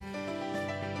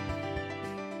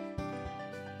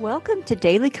Welcome to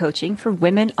Daily Coaching for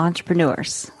Women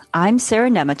Entrepreneurs. I'm Sarah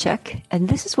Nemechek, and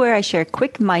this is where I share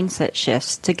quick mindset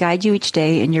shifts to guide you each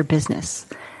day in your business.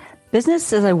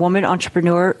 Business as a woman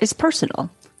entrepreneur is personal,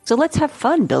 so let's have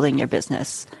fun building your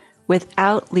business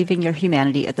without leaving your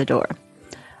humanity at the door.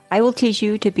 I will teach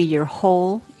you to be your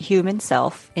whole human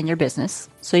self in your business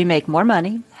so you make more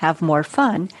money, have more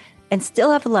fun, and still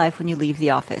have a life when you leave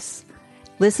the office.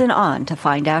 Listen on to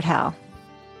find out how.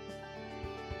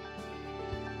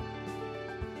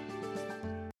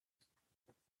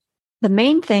 The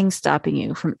main thing stopping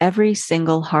you from every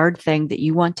single hard thing that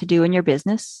you want to do in your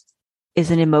business is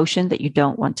an emotion that you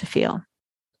don't want to feel.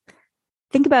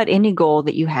 Think about any goal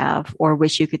that you have or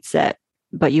wish you could set,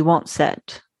 but you won't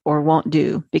set or won't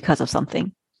do because of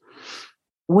something.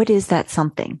 What is that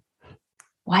something?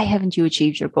 Why haven't you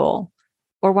achieved your goal?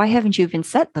 Or why haven't you even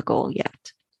set the goal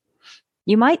yet?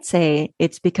 You might say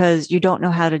it's because you don't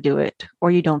know how to do it or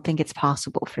you don't think it's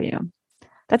possible for you.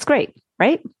 That's great,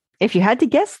 right? If you had to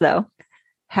guess, though,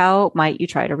 how might you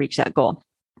try to reach that goal?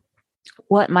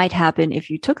 What might happen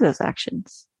if you took those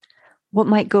actions? What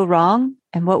might go wrong?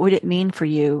 And what would it mean for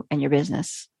you and your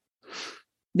business?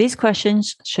 These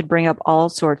questions should bring up all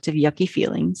sorts of yucky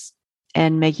feelings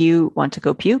and make you want to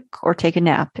go puke or take a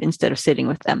nap instead of sitting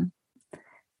with them.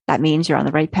 That means you're on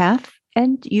the right path,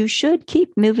 and you should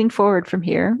keep moving forward from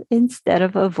here instead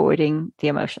of avoiding the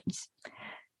emotions.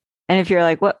 And if you're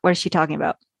like, what is she talking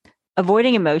about?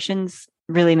 Avoiding emotions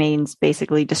really means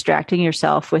basically distracting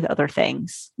yourself with other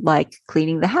things like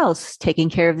cleaning the house, taking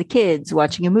care of the kids,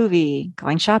 watching a movie,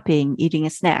 going shopping, eating a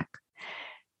snack,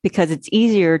 because it's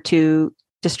easier to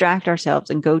distract ourselves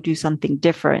and go do something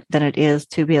different than it is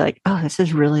to be like, oh, this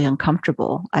is really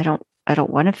uncomfortable. I don't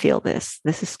want to feel this.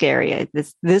 This is scary.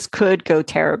 This could go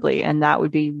terribly, and that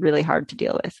would be really hard to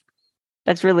deal with.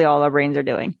 That's really all our brains are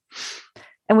doing.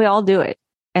 And we all do it.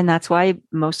 And that's why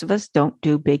most of us don't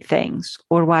do big things,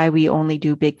 or why we only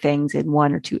do big things in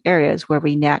one or two areas where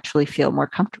we naturally feel more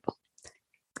comfortable.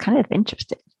 It's kind of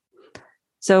interesting.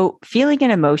 So feeling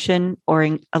an emotion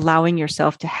or allowing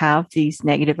yourself to have these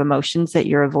negative emotions that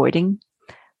you're avoiding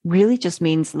really just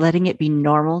means letting it be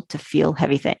normal to feel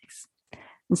heavy things,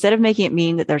 instead of making it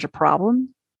mean that there's a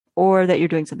problem or that you're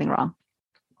doing something wrong.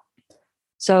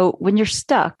 So when you're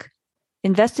stuck,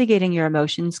 investigating your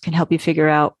emotions can help you figure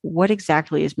out what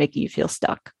exactly is making you feel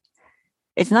stuck.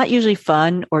 It's not usually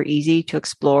fun or easy to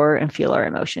explore and feel our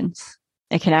emotions.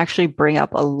 It can actually bring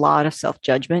up a lot of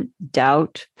self-judgment,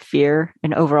 doubt, fear,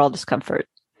 and overall discomfort.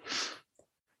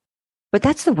 But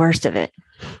that's the worst of it,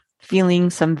 feeling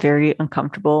some very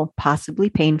uncomfortable, possibly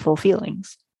painful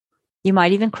feelings. You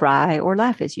might even cry or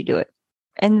laugh as you do it.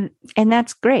 And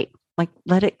that's great. Like,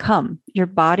 let it come. Your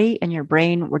body and your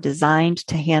brain were designed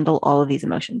to handle all of these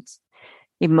emotions.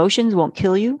 Emotions won't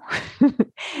kill you,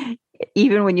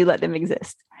 even when you let them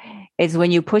exist. It's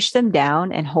when you push them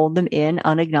down and hold them in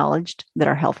unacknowledged that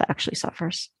our health actually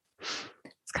suffers.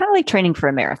 It's kind of like training for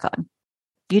a marathon.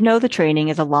 You know, the training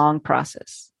is a long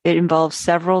process. It involves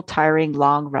several tiring,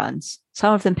 long runs,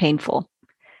 some of them painful.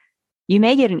 You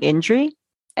may get an injury,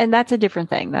 and that's a different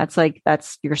thing.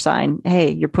 That's your sign.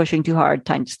 Hey, you're pushing too hard.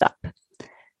 Time to stop.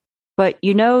 But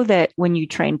you know that when you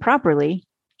train properly,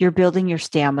 you're building your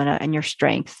stamina and your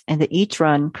strength, and that each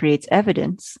run creates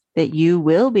evidence that you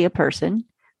will be a person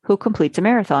who completes a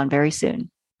marathon very soon.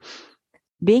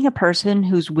 Being a person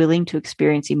who's willing to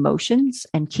experience emotions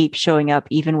and keep showing up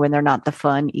even when they're not the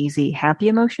fun, easy, happy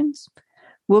emotions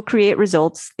will create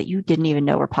results that you didn't even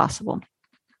know were possible.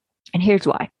 And here's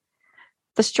why.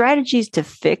 The strategies to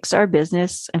fix our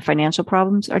business and financial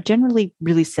problems are generally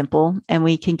really simple, and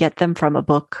we can get them from a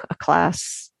book, a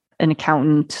class, an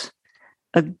accountant,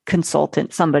 a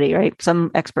consultant, somebody, right?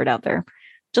 Some expert out there.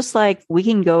 Just like we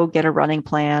can go get a running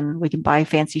plan, we can buy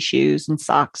fancy shoes and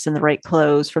socks and the right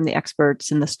clothes from the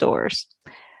experts in the stores.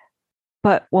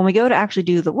 But when we go to actually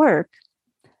do the work,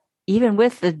 even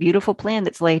with the beautiful plan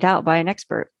that's laid out by an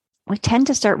expert, we tend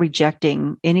to start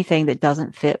rejecting anything that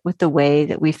doesn't fit with the way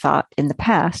that we thought in the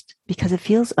past because it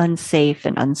feels unsafe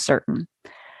and uncertain.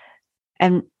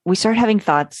 And we start having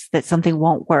thoughts that something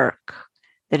won't work,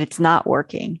 that it's not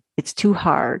working, it's too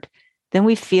hard. Then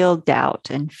we feel doubt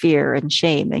and fear and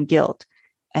shame and guilt.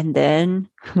 And then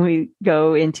we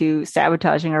go into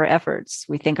sabotaging our efforts.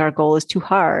 We think our goal is too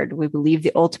hard. We believe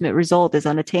the ultimate result is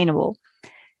unattainable.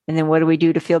 And then what do we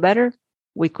do to feel better?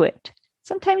 We quit.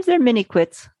 Sometimes they're mini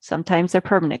quits. Sometimes they're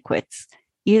permanent quits.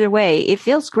 Either way, it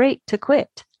feels great to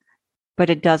quit, but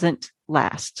it doesn't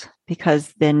last,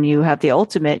 because then you have the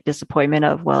ultimate disappointment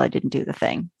of, well, I didn't do the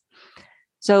thing.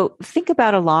 So think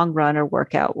about a long run or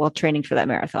workout while training for that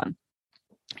marathon.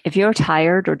 If you're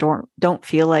tired or don't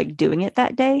feel like doing it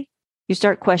that day, you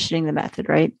start questioning the method,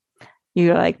 right?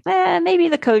 You're like, maybe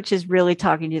the coach is really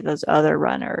talking to those other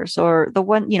runners, or the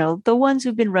ones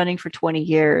who've been running for 20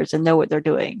 years and know what they're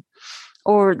doing,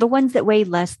 or the ones that weigh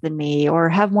less than me, or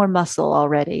have more muscle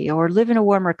already, or live in a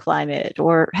warmer climate,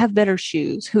 or have better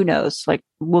shoes. Who knows? Like,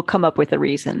 we'll come up with a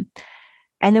reason.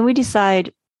 And then we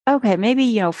decide, okay,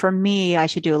 maybe, for me, I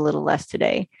should do a little less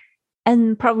today,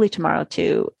 and probably tomorrow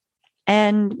too.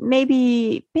 And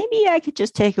maybe I could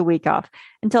just take a week off,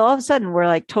 until all of a sudden we're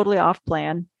like totally off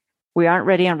plan. We aren't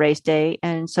ready on race day.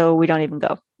 And so we don't even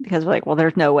go, because we're like, well,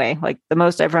 there's no way. Like, the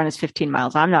most I've run is 15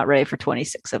 miles. I'm not ready for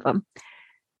 26 of them.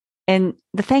 And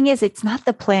the thing is, it's not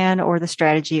the plan or the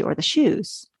strategy or the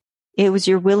shoes. It was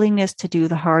your willingness to do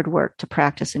the hard work to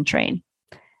practice and train.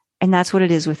 And that's what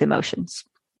it is with emotions.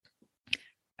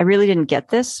 I really didn't get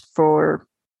this for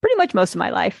pretty much most of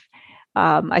my life.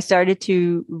 I started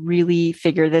to really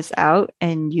figure this out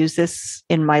and use this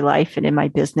in my life and in my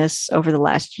business over the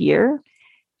last year.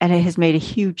 And it has made a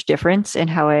huge difference in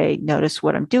how I notice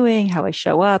what I'm doing, how I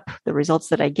show up, the results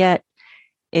that I get.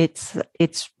 It's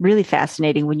really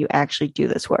fascinating when you actually do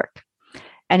this work.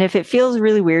 And if it feels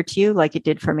really weird to you, like it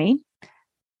did for me,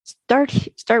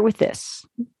 start with this.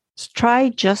 Try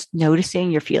just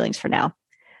noticing your feelings for now.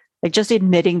 Like, just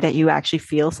admitting that you actually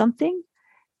feel something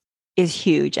is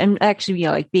huge. And actually,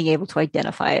 like, being able to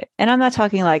identify it. And I'm not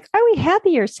talking like, are we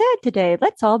happy or sad today?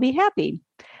 Let's all be happy.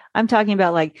 I'm talking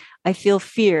about like, I feel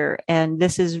fear and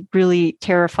this is really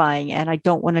terrifying and I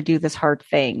don't want to do this hard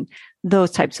thing. Those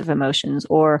types of emotions.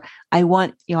 Or I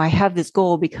have this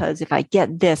goal because if I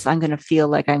get this, I'm going to feel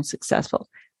like I'm successful.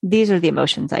 These are the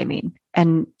emotions I mean.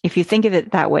 And if you think of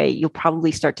it that way, you'll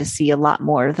probably start to see a lot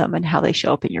more of them and how they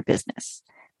show up in your business,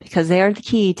 because they are the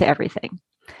key to everything.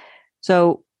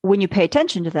 So when you pay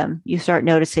attention to them, you start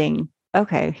noticing,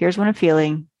 okay, here's what I'm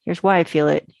feeling. Here's why I feel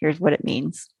it. Here's what it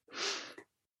means.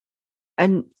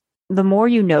 And the more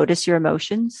you notice your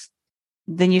emotions,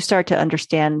 then you start to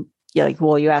understand,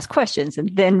 you ask questions. And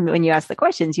then when you ask the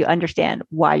questions, you understand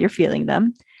why you're feeling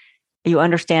them. You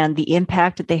understand the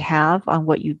impact that they have on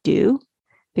what you do.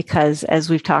 Because as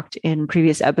we've talked in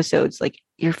previous episodes, like,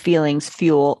 your feelings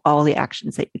fuel all the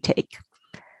actions that you take.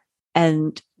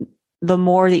 And the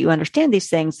more that you understand these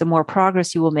things, the more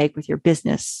progress you will make with your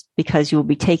business, because you will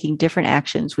be taking different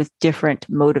actions with different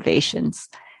motivations,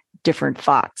 different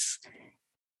thoughts.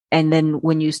 And then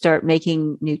when you start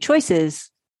making new choices,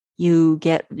 you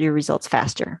get your results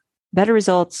faster, better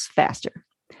results faster.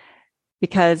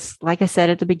 Because, like I said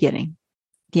at the beginning,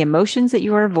 the emotions that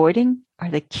you are avoiding are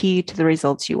the key to the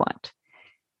results you want.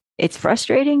 It's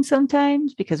frustrating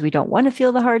sometimes because we don't want to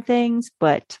feel the hard things,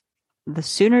 but the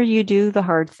sooner you do the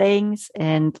hard things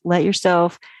and let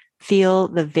yourself feel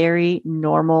the very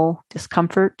normal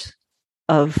discomfort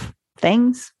of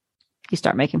things, you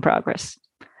start making progress.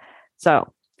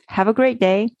 So have a great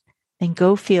day and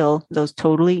go feel those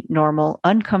totally normal,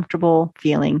 uncomfortable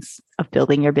feelings of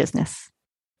building your business.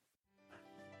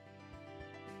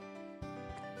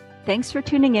 Thanks for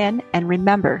tuning in, and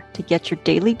remember to get your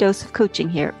daily dose of coaching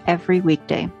here every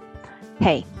weekday.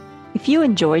 Hey, if you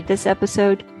enjoyed this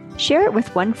episode, share it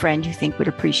with one friend you think would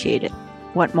appreciate it.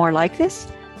 Want more like this?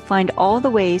 Find all the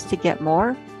ways to get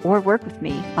more or work with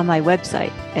me on my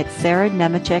website at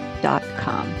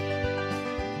sarahnemecek.com.